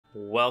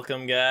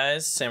Welcome,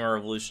 guys.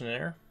 SamuraiRevolution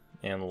here,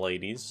 and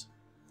ladies.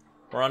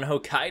 We're on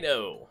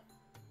Hokkaido.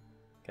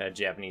 Got a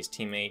Japanese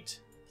teammate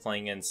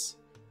playing against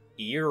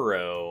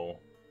Euro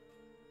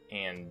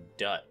and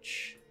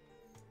Dutch.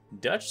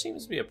 Dutch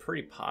seems to be a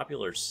pretty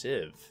popular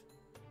civ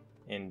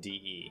in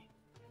DE.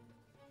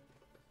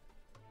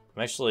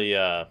 I'm actually,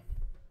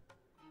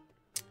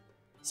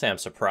 say I'm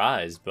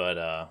surprised, but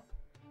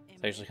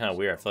it's actually kind of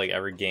weird. I feel like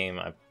every game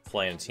I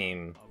play in a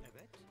team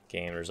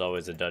game, there's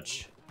always a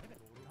Dutch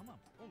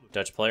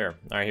player.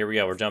 Alright, here we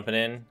go. We're jumping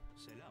in.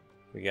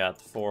 We got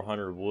the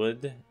 400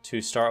 wood to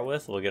start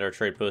with. We'll get our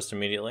trade post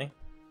immediately.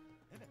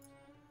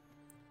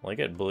 Look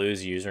at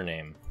Blue's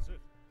username.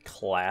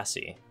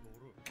 Classy.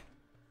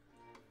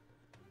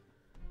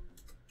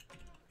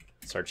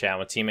 Start chatting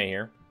with teammate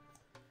here.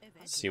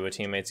 See what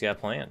teammates got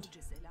planned.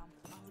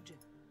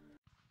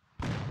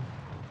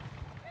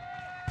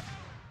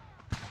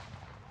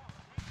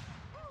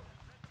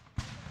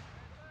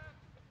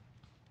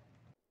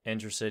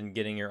 Interested in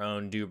getting your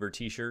own Duber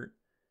t-shirt?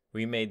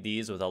 We made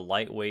these with a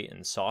lightweight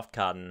and soft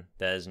cotton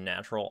that is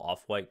natural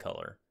off-white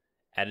color,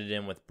 added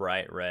in with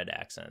bright red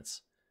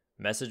accents.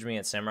 Message me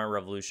at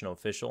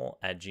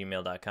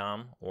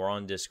SamuraiRevolutionOfficial@gmail.com or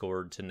on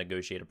Discord to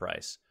negotiate a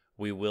price.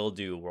 We will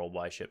do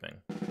worldwide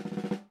shipping.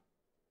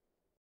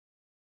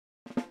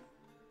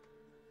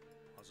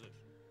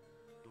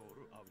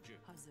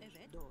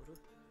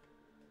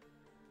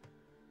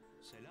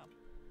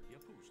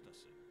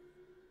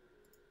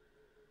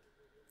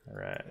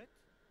 Alright.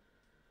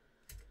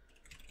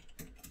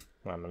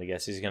 Well, I'm gonna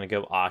guess he's gonna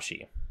go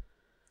Ashi.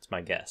 It's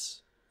my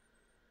guess.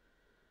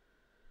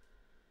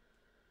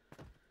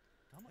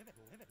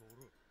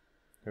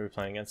 Who are we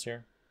playing against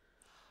here?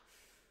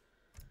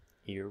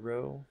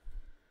 Euro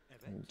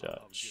and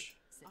Dutch.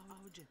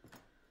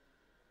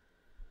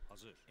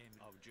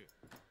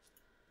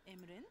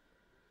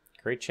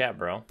 Great chat,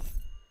 bro.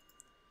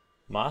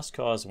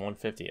 Moscow is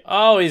 150.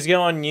 Oh, he's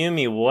going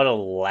Yumi. What a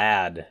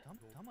lad.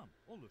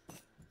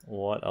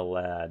 What a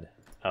lad.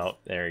 Oh,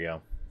 there you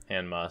go.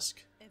 And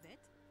Musk.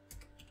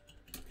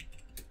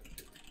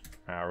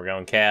 Alright, we're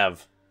going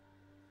Cav.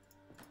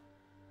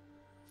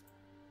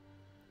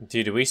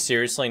 Dude, did we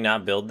seriously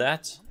not build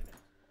that?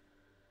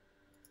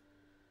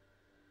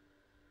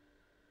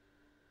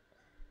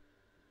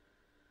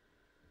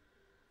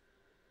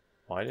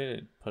 Why did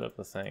it put up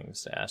the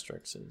things to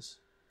asterisks?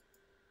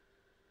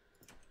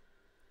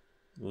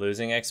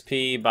 Losing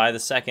XP by the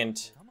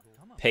second.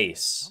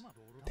 Pace.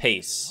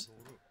 Pace.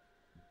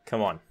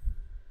 Come on.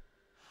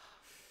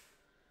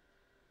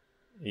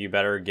 You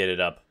better get it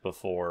up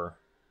before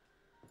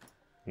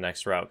the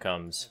next route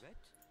comes.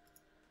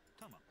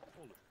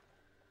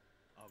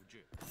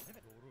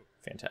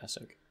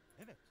 Fantastic.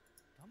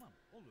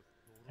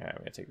 Alright,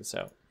 we gotta take this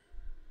out.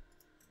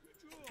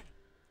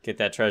 Get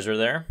that treasure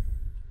there.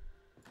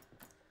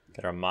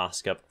 Get our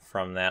mosque up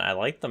from that. I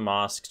like the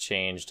mosque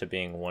change to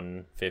being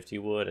 150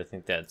 wood. I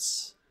think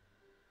that's...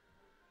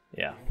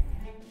 yeah.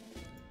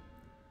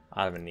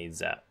 Ottoman needs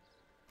that.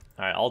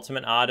 Alright,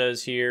 ultimate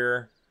autos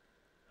here.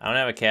 I don't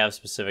have a Cav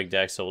specific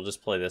deck, so we'll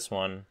just play this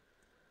one.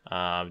 Do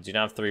not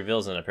have 3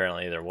 vills in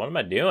apparently either. What am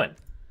I doing?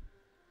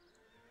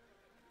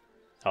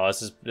 Oh,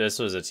 this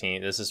was a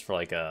team. This is for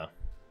like a...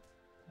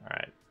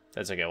 alright,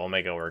 that's okay. We'll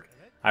make it work.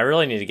 I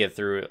really need to get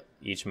through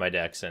each of my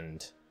decks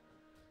and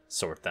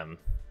sort them.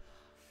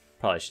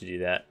 Probably should do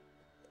that.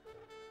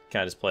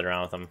 Kind of just played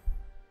around with them.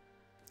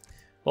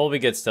 Well, we'll be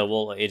good still.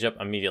 We'll age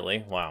up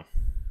immediately. Wow.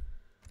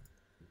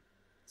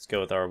 Let's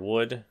go with our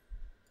wood.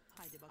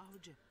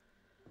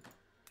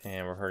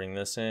 And we're hurting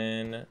this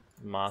in.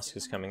 Mosque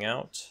is coming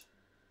out.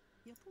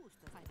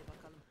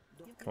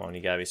 Come on,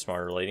 you gotta be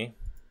smarter, lady.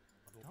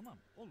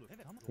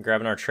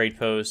 Grabbing our trade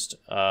post.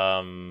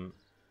 Probably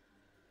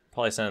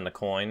sending the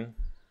coin.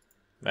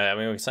 I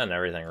mean, we can send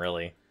everything,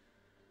 really.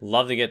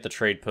 Love to get the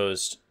trade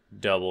post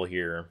double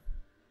here.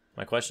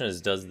 My question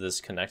is, does this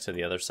connect to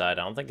the other side?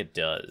 I don't think it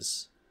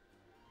does.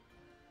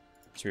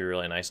 Should be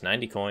really nice.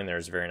 90 coin there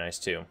is very nice,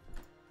 too.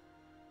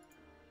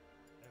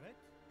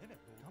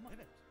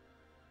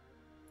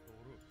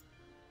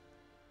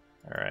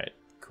 Alright,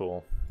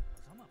 cool.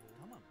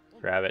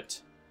 Grab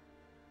it.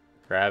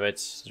 Grab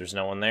it. There's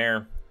no one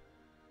there.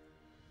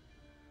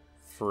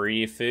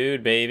 Free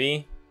food,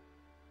 baby.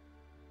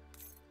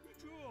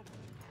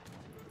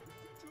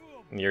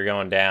 You're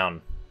going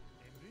down.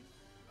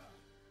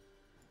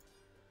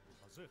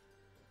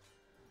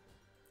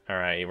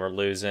 Alright, we're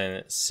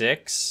losing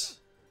 6.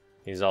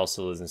 He's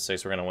also losing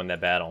 6. We're going to win that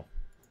battle.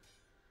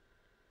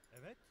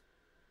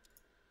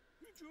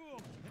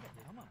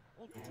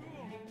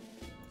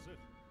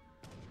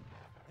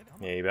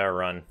 Yeah, you better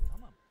run.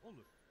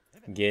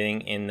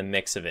 Getting in the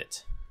mix of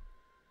it.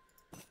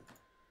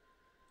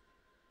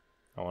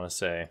 I want to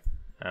say,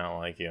 I don't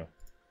like you.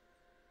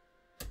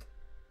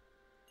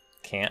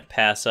 Can't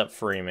pass up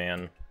free,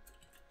 man.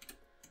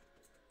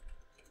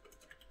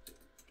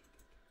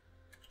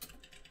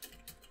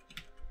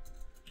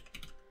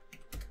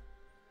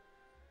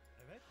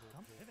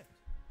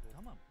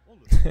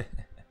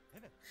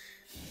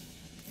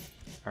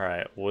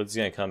 Alright, wood's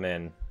gonna come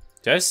in.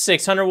 Do I have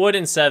 600 wood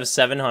instead of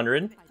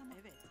 700?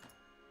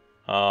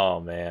 Oh,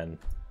 man.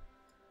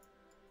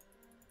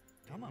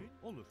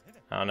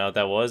 I don't know what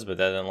that was, but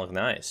that didn't look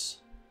nice.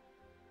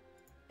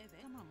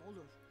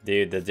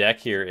 Dude, the deck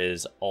here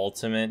is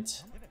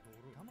ultimate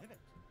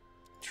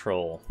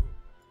troll.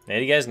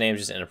 Man, you guys' name's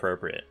just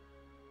inappropriate.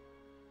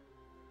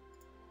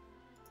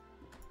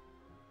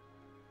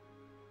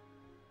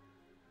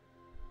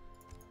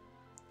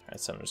 Alright,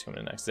 Summoner's coming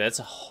in next. That's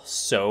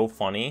so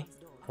funny.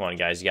 Come on,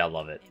 guys, you gotta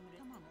love it.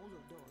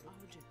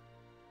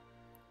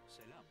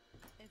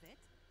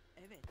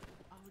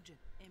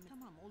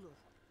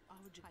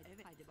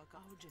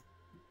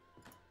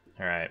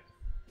 Alright.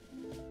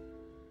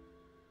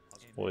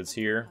 Woods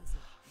here.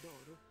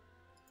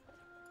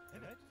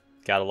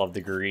 Gotta love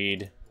the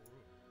greed.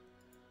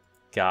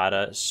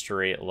 Gotta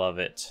straight love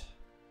it.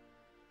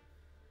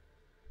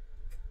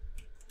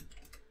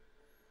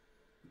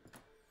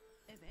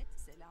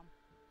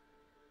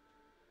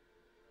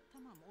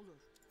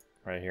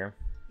 Right here.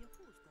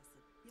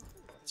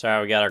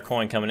 Sorry, we got our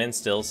coin coming in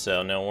still,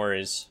 so no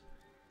worries.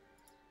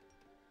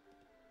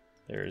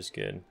 There's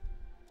good.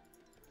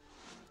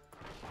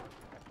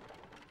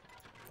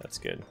 That's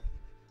good.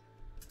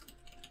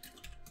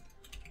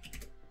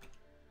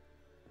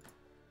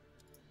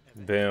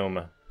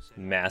 Boom.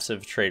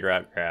 Massive trade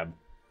route grab.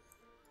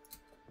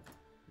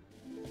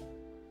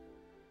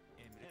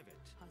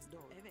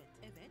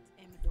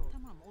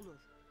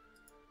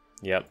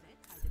 Yep.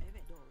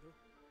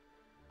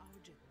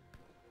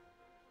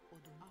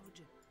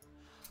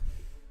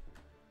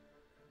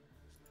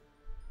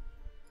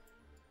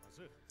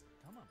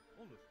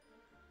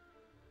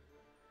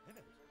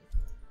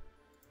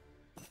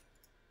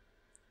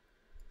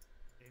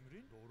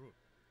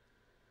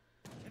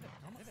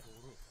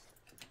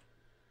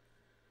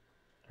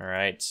 All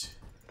right.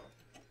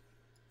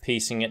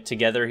 Piecing it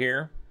together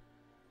here.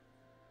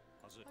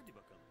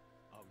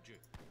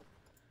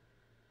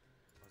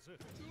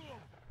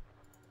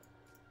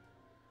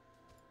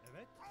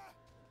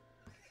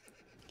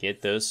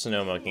 Get those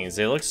Sonoma Kings.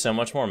 They look so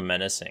much more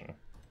menacing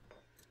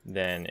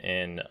than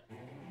in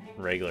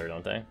regular,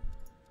 don't they? I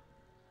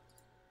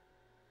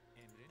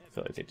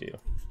feel like they do.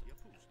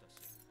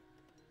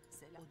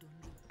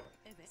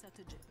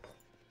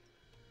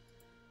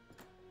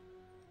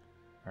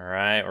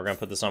 Alright, we're gonna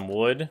put this on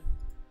wood.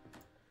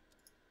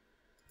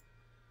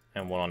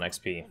 And one on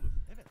XP.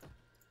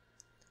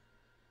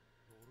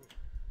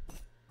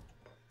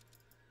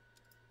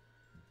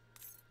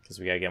 Because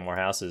we gotta get more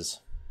houses.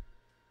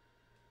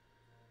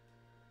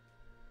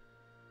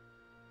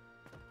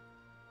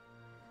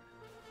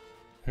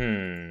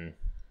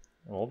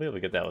 We'll be able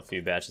to get that with a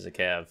few batches of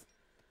cav.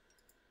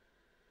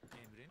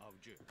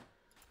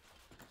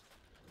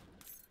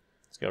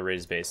 Let's go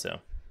raise base though.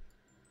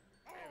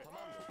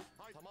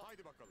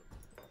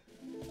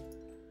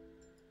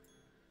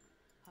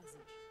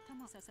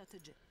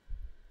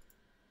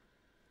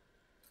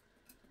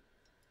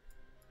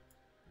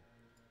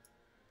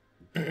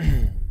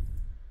 Did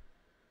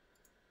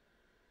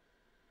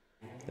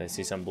I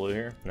see some blue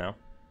here? No.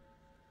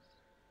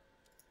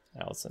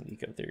 Alice and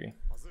Eco Theory.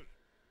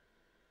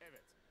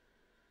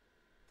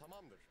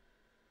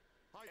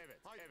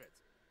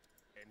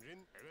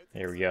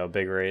 Here we go,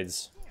 big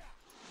raids.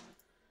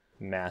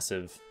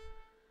 Massive.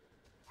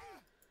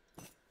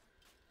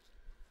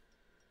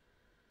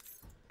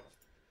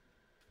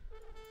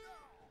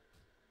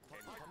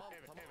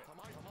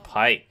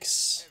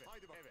 Pikes.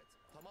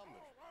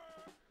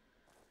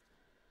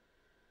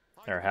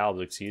 Or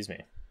halbs, excuse me.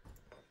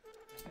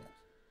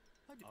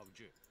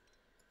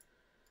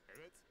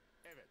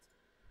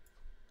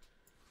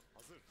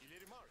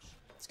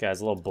 This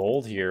guy's a little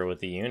bold here with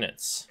the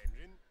units.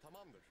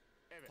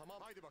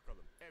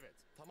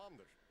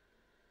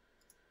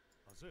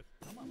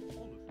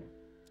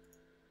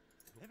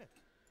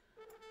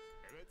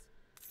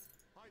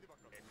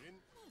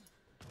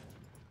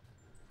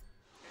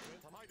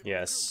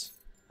 Yes.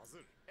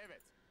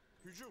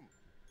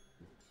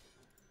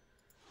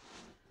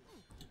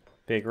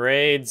 Big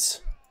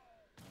raids.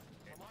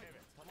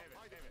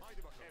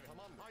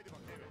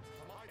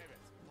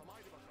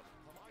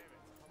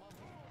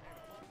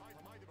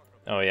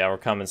 Oh yeah, we're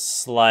coming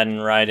sliding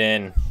right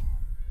in.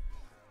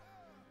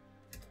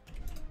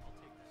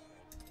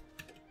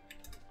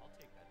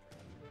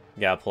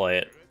 Gotta play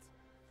it.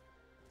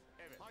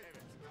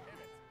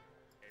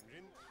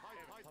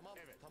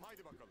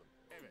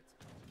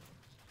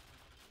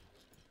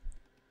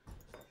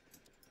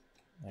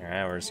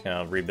 Alright, we're just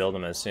gonna rebuild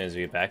them as soon as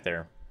we get back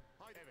there.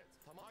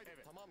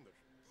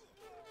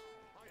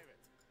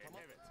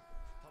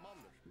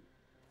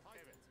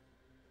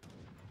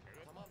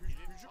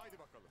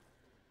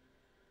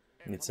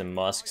 Need some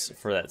musks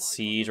for that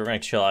siege. We're gonna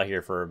chill out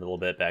here for a little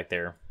bit back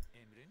there.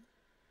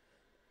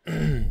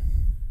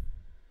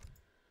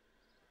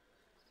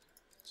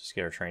 Just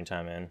get our train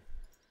time in.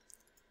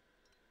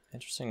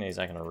 Interesting that he's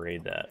not gonna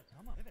raid that.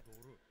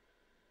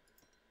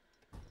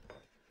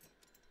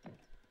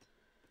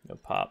 Go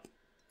pop.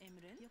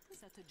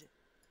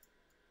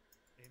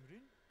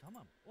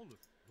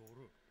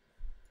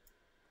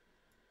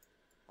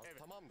 Evet.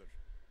 Tamamdır.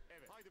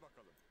 Evet. Haydi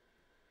bakalım.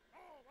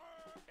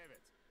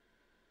 Evet.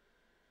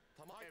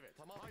 Tamam. Evet.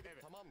 Tamam. Haydi.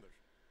 Evet. Tamamdır.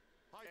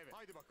 Haydi. Evet.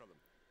 Haydi bakalım.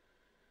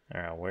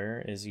 Alright,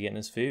 where is he getting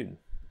his food?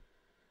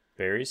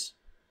 Berries?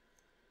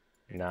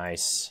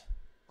 Nice.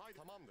 Haydi.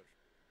 Tamamdır.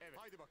 Evet.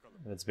 Haydi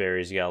bakalım. That's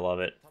berries, you gotta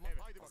love it. Tamam.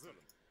 Evet. Haydi bakalım.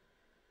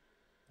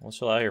 We'll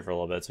chill out here for a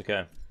little bit, it's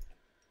okay.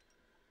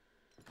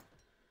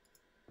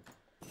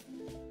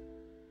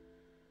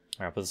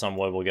 Alright, put this on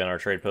wood, we'll get our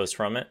trade post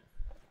from it.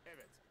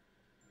 Evet.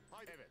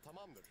 Haydi. Evet.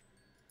 Tamamdır.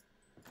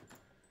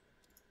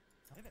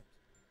 Evet.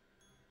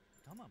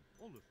 Tamam,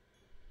 olur.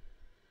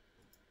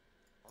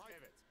 Haydi.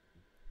 Evet.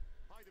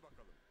 Haydi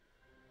bakalım.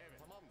 Evet.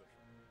 Tamamdır.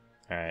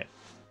 Alright.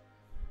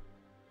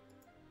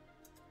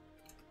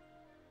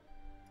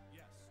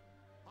 Yes.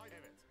 Haydi.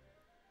 Evet.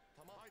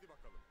 Tamam. Haydi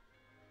bakalım.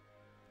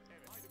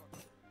 Evet. Haydi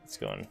bakalım. It's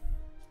going.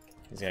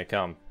 He's gonna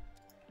come.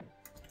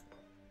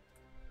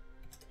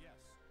 Yes.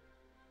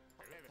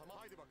 Evet. Tamam.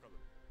 Haydi bakalım.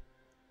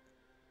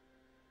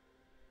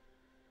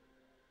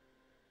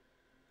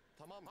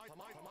 Tamam.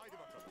 Tamam. Haydi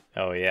bakalım.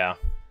 Oh yeah.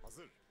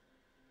 Hazır.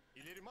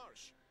 İleri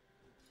marş.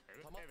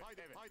 Evet. Tamam. Evet.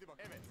 Haydi. Evet. Haydi bak.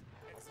 Evet.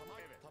 Evet. Tamam.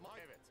 Evet. Tamam.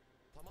 Evet.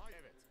 Tamam.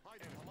 Evet.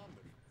 Haydi.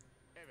 Tamamdır.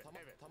 Evet.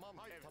 Tamam. Evet. Tamam.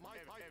 Haydi. Tamam.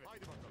 Evet. Haydi.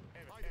 Haydi bakalım.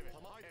 Evet. Haydi. Evet.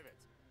 Tamam. Evet.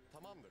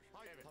 Tamamdır.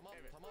 Haydi. Evet. Tamam.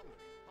 Evet. Tamamdır.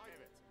 Haydi.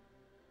 Evet.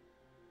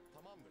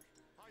 Tamamdır.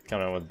 Haydi.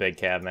 Coming in with big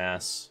cab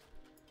mass.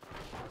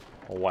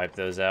 We'll wipe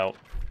those out.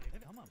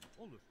 Evet. Tamam,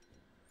 olur.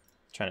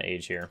 Trying to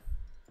age here.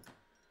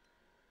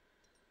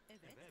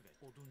 Evet. Evet.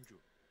 Oduncu.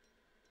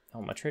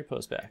 Oh, my trade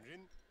post back.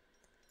 Emrin.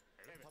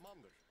 Evet.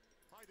 Tamamdır.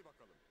 Haydi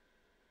bakalım.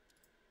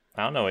 I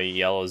don't know what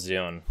yellow's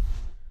doing.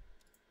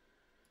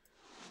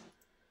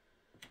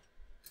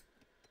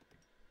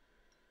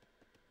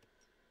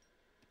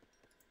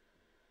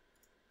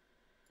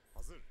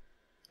 Hazır.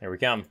 Here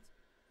we come.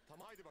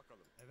 Tamam. Haydi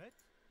bakalım. Evet.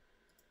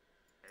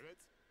 Evet.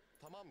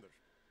 Tamamdır.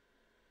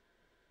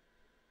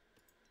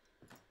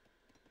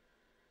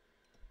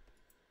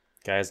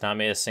 Guy's not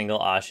made a single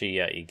ashi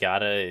yet. You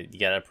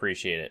gotta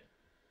appreciate it.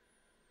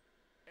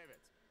 Evet.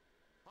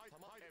 Haydi.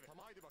 Tamam. Haydi. Evet.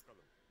 Tamam. Haydi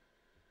bakalım.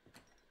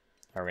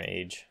 Are we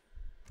gonna age?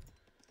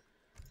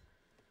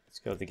 Let's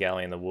go with the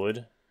galley in the wood.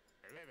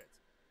 Evet.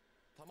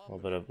 A little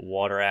Tamamdır. bit of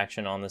water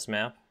action on this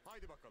map.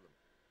 Haydi bakalım.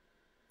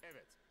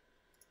 Evet.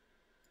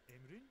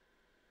 Emrin.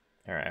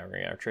 Alright, we're gonna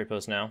get our trade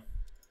post now.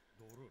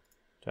 Doğru.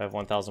 Do I have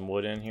 1,000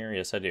 wood in here?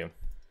 Yes, I do.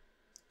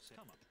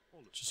 Tamam,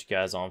 olur. Just you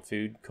guys on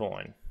food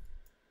coin.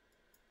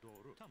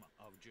 Doğru. Tamam,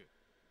 avcı.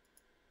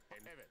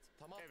 Evet.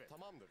 Tamam. Evet.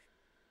 Tamamdır.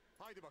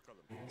 Haydi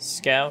bakalım.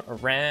 Scout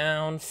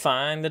around,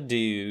 find the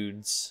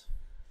dudes.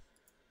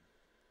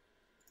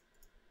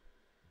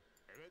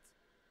 Evet.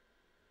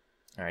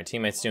 Alright,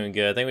 teammates doing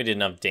good. I think we did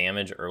enough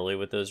damage early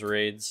with those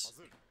raids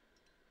Hazır.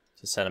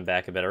 to set them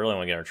back a bit early when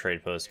we get our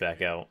trade post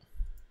back out.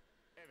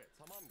 Evet.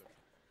 Tamamdır.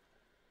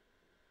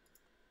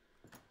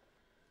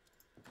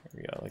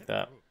 There we go, like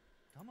that. Doğru.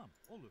 Tamam,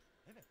 olur.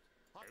 Evet.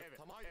 Evet.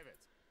 Tamam. Evet.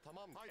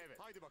 Tamam. Evet.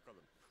 Haydi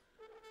bakalım.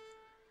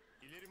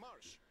 İleri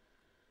marş.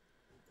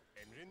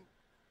 Emrin.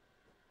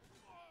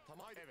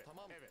 Tamam. Haydi. Evet.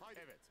 Tamam. Evet. Haydi.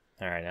 Evet.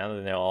 Alright, now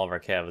that they know all of our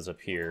cav is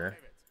up here,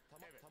 Evet.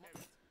 Tamam. Evet. Tamam.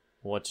 Evet.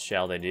 what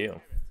shall they do?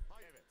 Evet.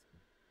 Haydi. Evet.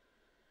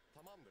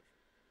 Tamamdır.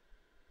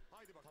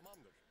 Haydi bak.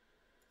 Tamamdır.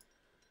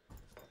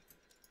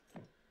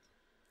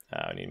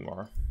 I need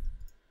more.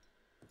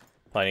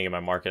 Probably need to get my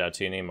market out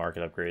too. Need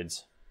market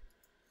upgrades.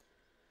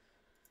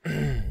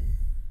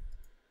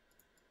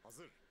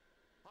 Hazır.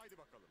 Haydi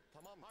bakalım.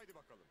 Tamam. Haydi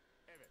bakalım.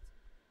 Evet.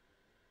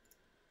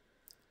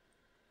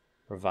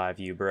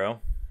 Revive you,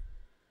 bro.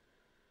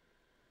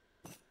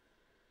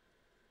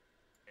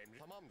 Emrin.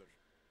 Tamamdır.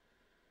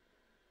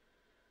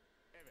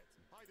 Evet.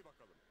 Haydi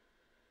bakalım.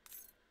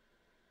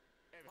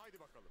 Evet. Haydi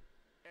bakalım.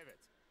 Evet.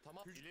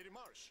 Tamam. İleri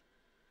marş.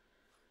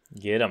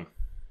 Get him.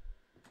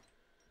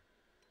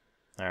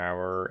 Alright,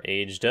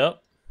 we're aged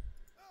up.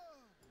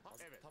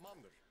 Evet.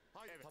 Tamamdır.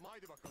 Haydi. Evet. Tamam.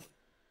 Haydi bakalım.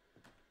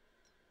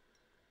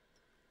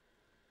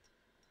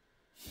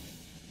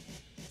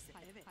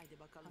 Evet, haydi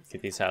bakalım.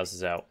 Get these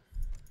houses out.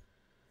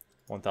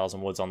 1,000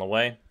 wood's on the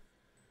way.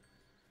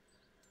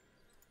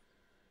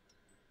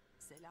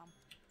 Selam.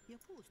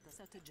 Yapı usta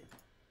satıcı.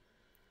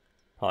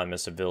 Probably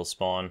missed a Bill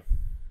spawn.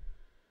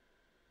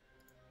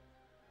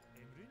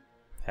 Emrin.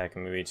 Heck,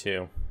 maybe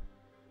too.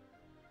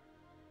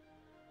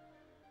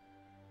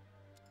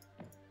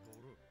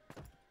 Doğru.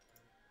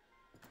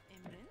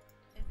 Emrin,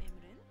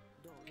 emrin,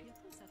 doğru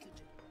yapı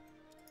satıcı.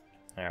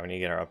 Alright, we need to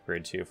get our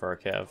upgrade too for our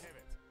cav.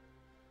 Evet.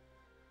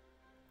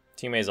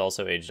 Teammate's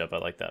also aged up. I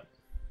like that.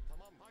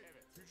 Tamam. Haydi.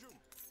 Evet. Hücum.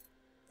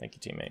 Thank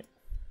you, teammate.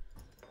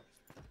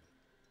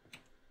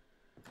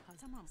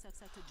 Tamam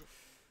satıcı.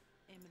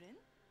 Emrin,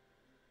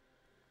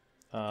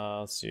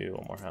 Let's do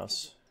one more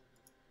house.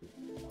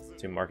 Hazır.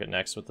 Do market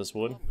next with this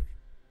wood. Tamamdır.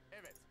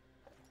 Evet.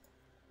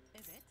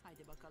 evet,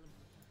 haydi bakalım.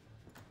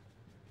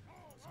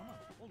 Tamam,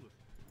 olur.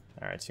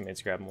 Alright,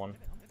 teammates grabbing one.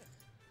 Evet,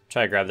 evet.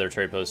 Try to grab their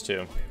trade post too.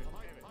 Evet. Haydi.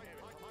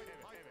 Evet. Haydi.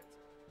 Evet. Haydi. Evet.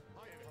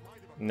 Haydi. Evet.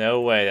 Haydi bakalım.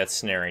 No way, that's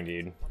snaring,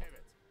 dude.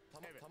 Evet.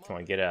 Tamam. Evet. Come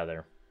on, get out of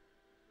there.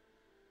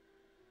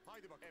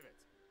 Haydi bak. Evet.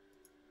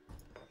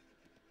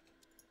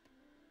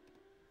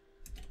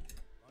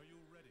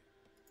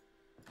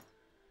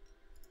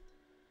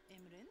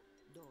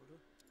 Doğru.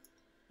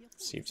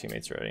 Yapı See if satıcı.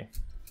 teammates ready.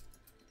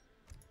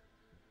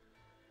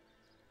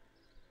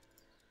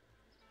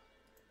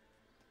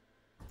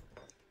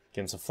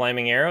 Getting some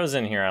flaming arrows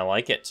in here. I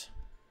like it.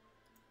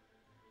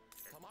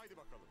 Tamam haydi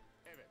bakalım.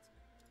 Evet.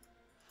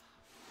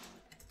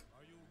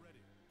 Are you ready?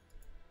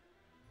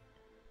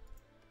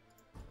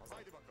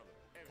 Haydi bakalım.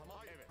 Evet. Tamam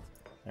evet.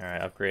 All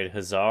right, upgrade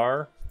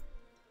hussar.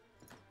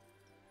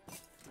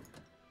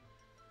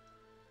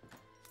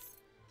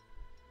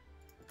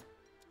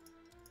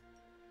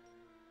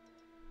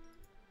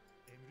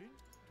 Emrin?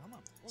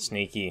 Tamam. Olur.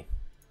 Sneaky.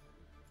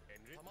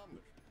 Emri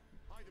tamamdır.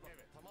 Haydi bak.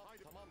 Evet. Tamam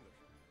haydi tamamdır.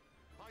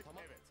 Haydi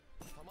tamam evet.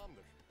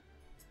 Tamamdır.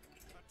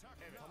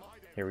 Evet. Tamam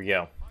haydi evet. Here we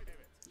go. Haydi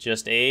evet.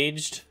 Just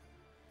aged.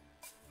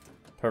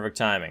 Perfect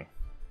timing.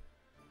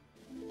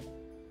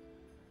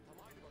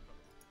 Tamam haydi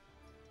bakalım.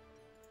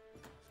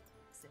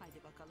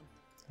 Haydi bakalım.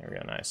 There we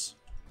go. Nice.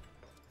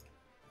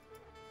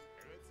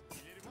 Evet.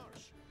 İleri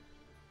marş.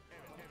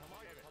 Evet. Evet. Tamam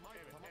evet. Tamam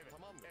evet. Tamam evet.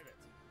 Tamamdır. Evet.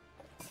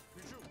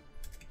 Hücum.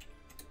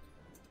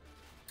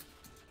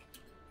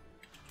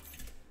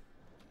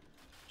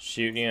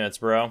 Shoot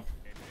units, bro. Emrin.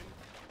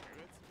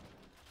 Evet.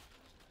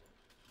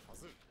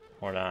 Hazır.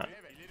 Or not.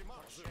 Evet. İleri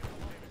marş. Hazır.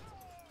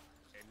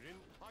 Evet. Emrin.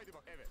 Haydi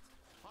bak. Evet.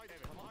 Haydi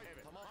evet. Tamam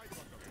evet. Tamam haydi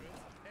bakalım.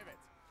 Evet. Evet.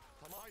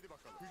 Tamam haydi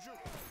bakalım. Hücum.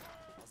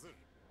 Hazır.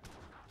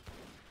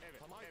 Evet.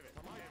 Tamam evet.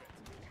 Tamam evet.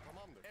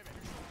 Tamamdır. Evet.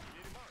 Hücum.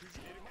 İleri marş.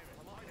 Hücum. İleri evet.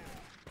 Tamam haydi evet.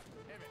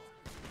 Evet.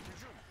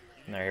 Hücum.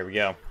 Now here we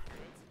go.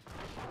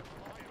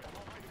 Tamam evet.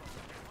 Tamam haydi bakalım.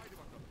 Haydi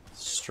bakalım.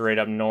 Straight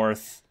up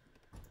north.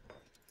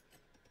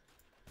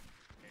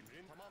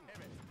 Emrin. Tamam.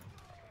 Evet.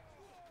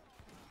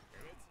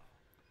 Evet.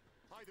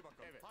 Haydi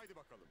bakalım. Evet. Haydi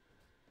bakalım.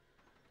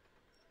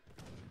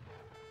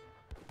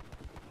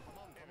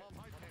 Tamam. Tamam.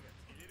 Haydi. Evet.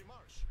 İleri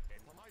marş.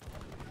 Tamam haydi.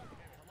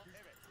 Evet. Tamam.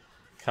 Evet.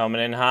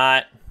 Coming in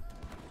hot.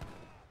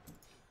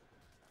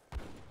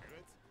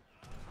 Evet.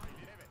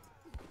 Haydi evet.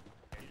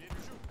 İleri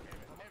hücum.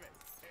 Evet. Tamam. Evet.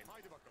 Evet.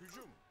 Haydi bakalım.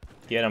 Hücum.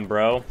 Get him,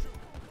 bro.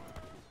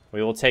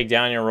 We will take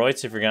down your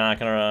Reutz if you're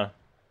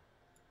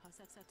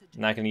Hasat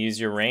satıcı. not gonna use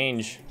your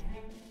range.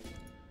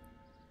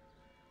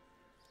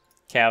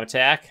 Cav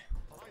attack.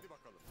 Haydi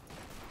bakalım.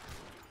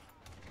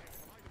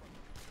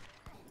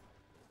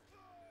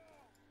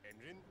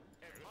 Emrin.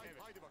 Evet. Haydi,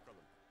 haydi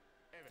bakalım.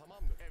 Evet.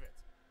 Tamamdır. Evet.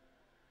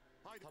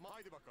 Haydi. Tamam.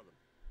 Haydi bakalım.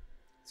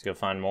 Let's go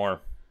find more.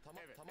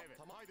 Tamam. Evet. Tamam. Evet.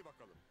 Tamam. Haydi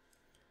bakalım.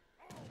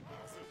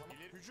 Hazır. Tamam.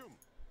 İleri hücum.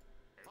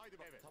 Haydi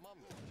bak. Evet.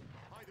 Tamamdır.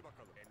 Haydi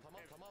bakalım. Tamam.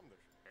 Evet. Tamamdır.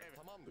 Evet.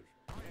 Tamamdır.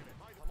 Evet.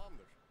 Haydi.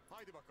 Tamamdır.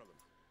 Haydi bakalım.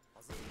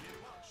 Hazır.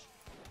 İleri marş.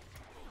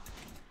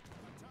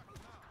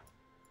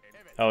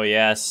 Evet. Oh,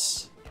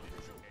 yes. Hücum.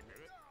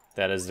 Evet.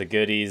 That is the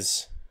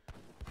goodies.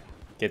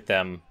 Get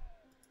them.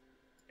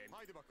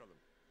 Haydi bakalım.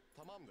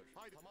 Tamamdır.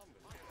 Haydi.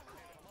 Tamamdır. Haydi.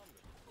 Evet.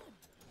 Tamamdır.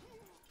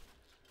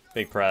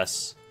 Big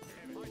press.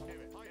 Evet. Haydi.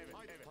 Evet. Haydi. Evet.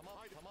 Haydi. Evet. Tamam.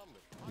 Haydi.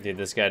 Tamamdır. Dude,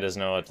 this guy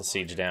doesn't know what to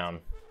siege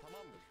down.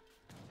 Tamamdır.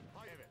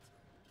 Haydi. Evet.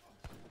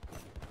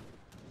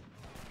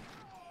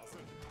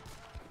 Hazır.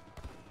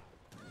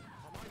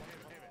 Tamam.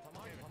 Evet. Evet.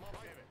 Tamam.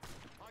 Evet. Tamam. Haydi. Evet.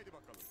 Haydi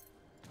bakalım.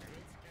 Evet.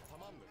 Evet.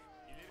 Tamamdır.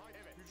 İleri. Haydi.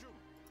 Evet. Hücum.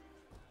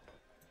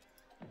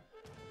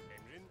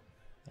 Emrin.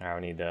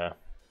 Alright, we need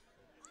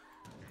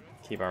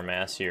to keep our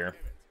mass here. Evet.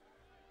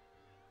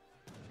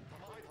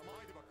 Tamam. Haydi. Tamam.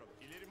 Haydi bakalım.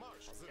 İleri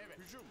marş. Hazır. Evet.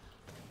 Hücum.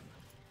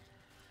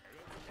 Evet.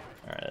 Evet.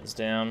 Alright, that's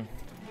down. Emrin.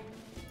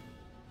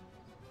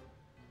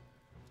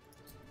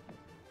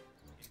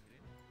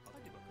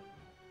 Hadi bakalım.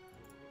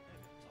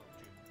 Doğru.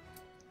 Evet.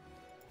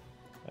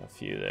 Avcı. A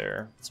few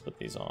there. Let's put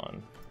these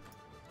on.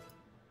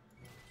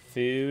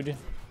 Food. Haydi.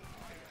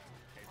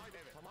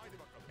 Evet. Tamam. Haydi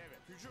bakalım.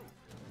 Evet. Hücum.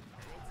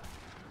 Evet.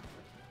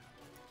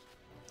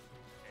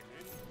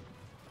 Emrin. Evet.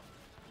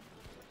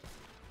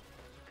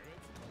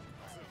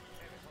 Hazır.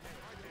 Evet.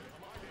 Tamam. Evet. Haydi. Evet.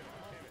 Tamam. Haydi.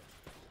 Evet.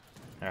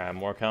 Tamam. Evet. Alright,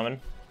 more coming.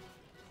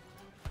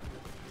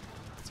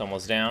 It's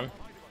almost down.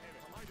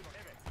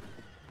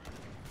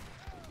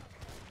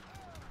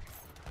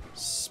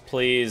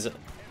 Please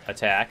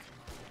attack.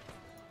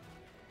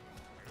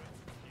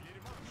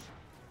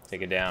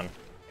 Take it down.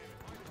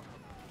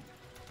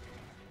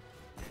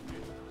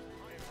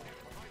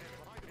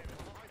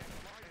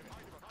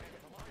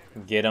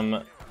 Get him.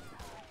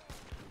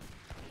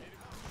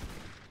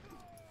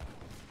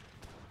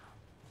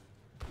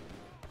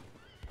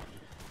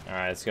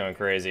 Alright, it's going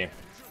crazy.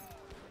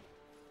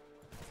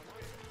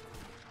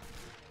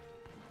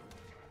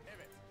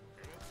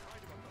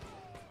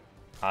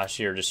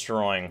 Ashir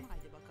destroying.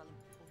 Haydi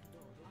bakalım.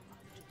 Doğru.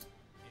 Avcı.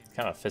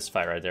 Kind of a fist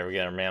fight right there. We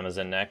got our Mamas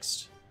in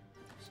next.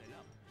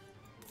 Selam.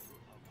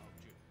 Doğru.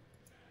 Avcı. Evet.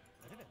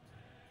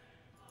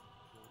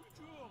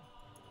 Hücum.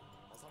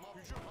 Tamam.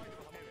 Hücum.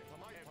 Haydi bakalım.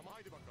 Evet. Tamam. Evet. Tamam.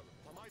 Haydi bakalım.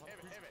 Tamam. Evet.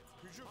 Evet.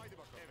 Hücum. Haydi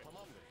bakalım. Evet.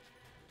 Tamamdır.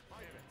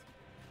 Haydi. Evet.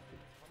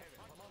 Tamam. Evet.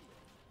 Tamamdır.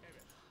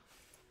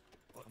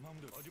 Evet.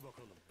 Tamamdır. Hadi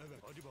bakalım. Evet.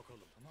 Hadi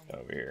bakalım. Tamam.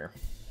 Over here.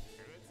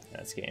 Evet.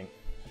 That's game.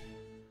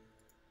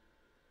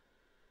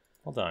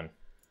 Well done.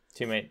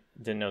 Teammate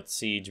didn't know the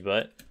siege,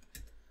 but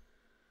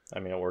I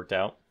mean, it worked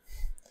out.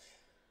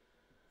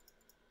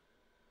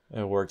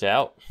 It worked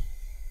out.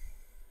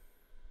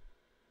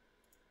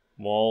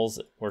 Walls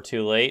were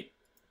too late.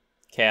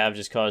 Cav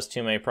just caused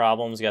too many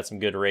problems. Got some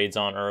good raids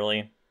on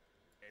early.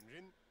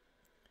 Emrin.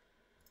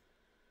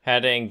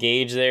 Had to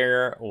engage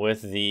there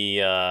with the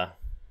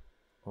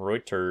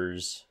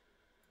Reuters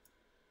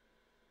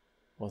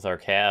with our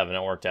Cav, and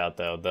it worked out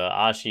though. The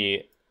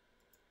Ashi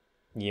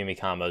Yumi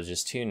combo is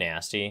just too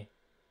nasty.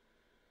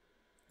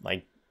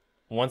 Like,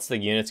 once the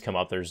units come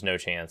up, there's no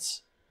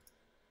chance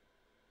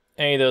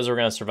any of those were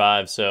going to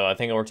survive, so I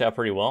think it worked out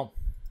pretty well.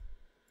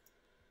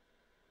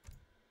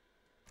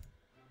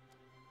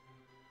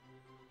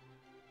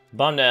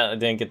 Bummed out I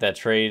didn't get that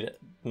trade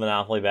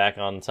monopoly back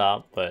on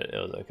top, but it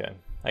was okay.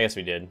 I guess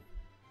we did.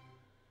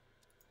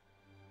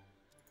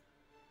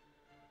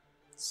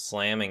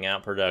 Slamming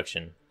out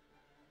production.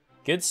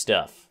 Good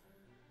stuff.